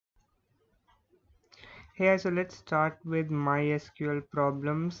Here, so let's start with MySQL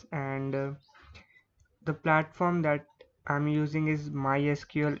problems, and the platform that I'm using is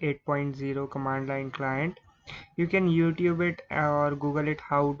MySQL 8.0 command line client. You can YouTube it or Google it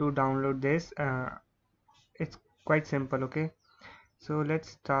how to download this. It's quite simple. Okay, so let's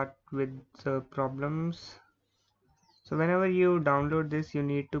start with the problems. So whenever you download this, you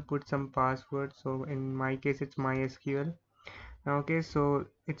need to put some password. So in my case, it's MySQL. Okay, so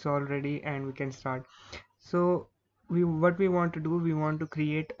it's all ready and we can start. So what we want to do, we want to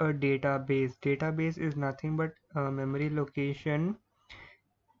create a database is nothing but a memory location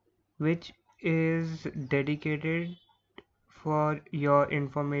which is dedicated for your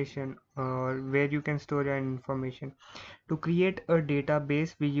information, or where you can store your information. To create a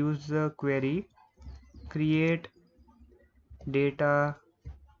database, we use the query create database,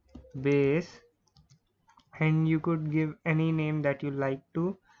 and you could give any name that you like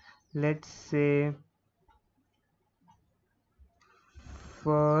to. Let's say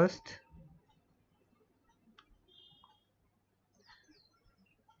first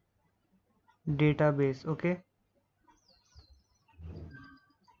database. Okay,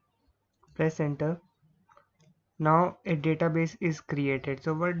 press enter. Now a database is created.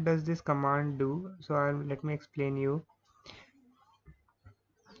 So what does this command do? So let me explain you.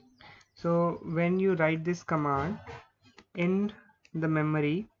 So when you write this command in the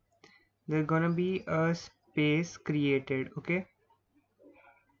memory, there's gonna be a space created. Okay,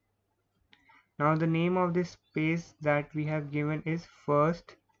 now the name of this space that we have given is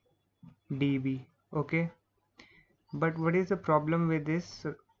first db. Okay, but what is the problem with this?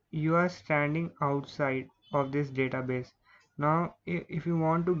 So you are standing outside of this database. Now if you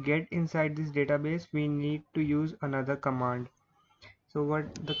want to get inside this database, we need to use another command. So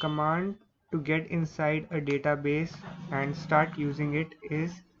what the command to get inside a database and start using it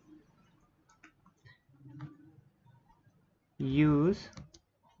is use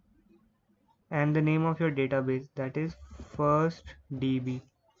and the name of your database, that is first db,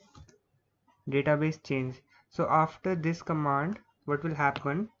 database change. So after this command, what will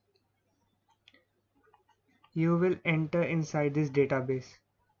happen, you will enter inside this database.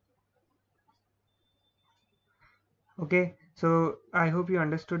 Okay, so I hope you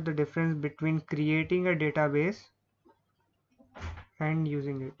understood the difference between creating a database and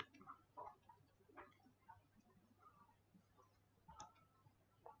using it.